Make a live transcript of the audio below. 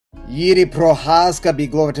Jiri Prochazka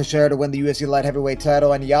beat Glover Teixeira to win the UFC light heavyweight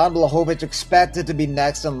title, and Jan Blachowicz expected to be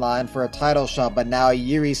next in line for a title shot, but now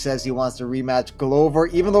Jiri says he wants to rematch Glover.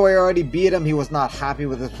 Even though he already beat him, he was not happy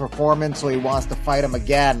with his performance, so he wants to fight him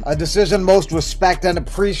again. A decision most respect and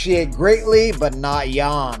appreciate greatly, but not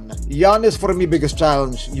Jan. Jan is for me biggest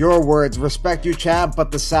challenge. Your words, respect you champ,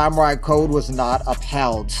 but the samurai code was not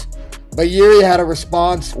upheld. But Jiri had a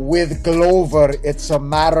response with Glover. It's a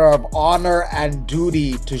matter of honor and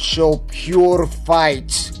duty to show pure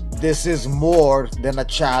fight. This is more than a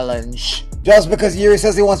challenge. Just because Jiri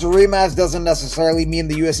says he wants a rematch doesn't necessarily mean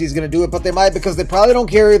the UFC is going to do it, but they might, because they probably don't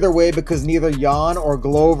care either way, because neither Jan or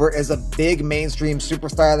Glover is a big mainstream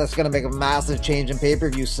superstar that's going to make a massive change in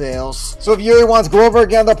pay-per-view sales. So if Jiri wants Glover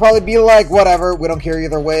again, they'll probably be like, whatever, we don't care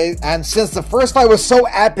either way. And since the first fight was so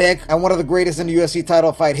epic and one of the greatest in the UFC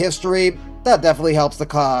title fight history, that definitely helps the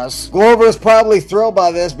cause. Glover is probably thrilled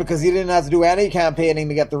by this because he didn't have to do any campaigning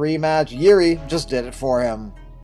to get the rematch. Jiri just did it for him.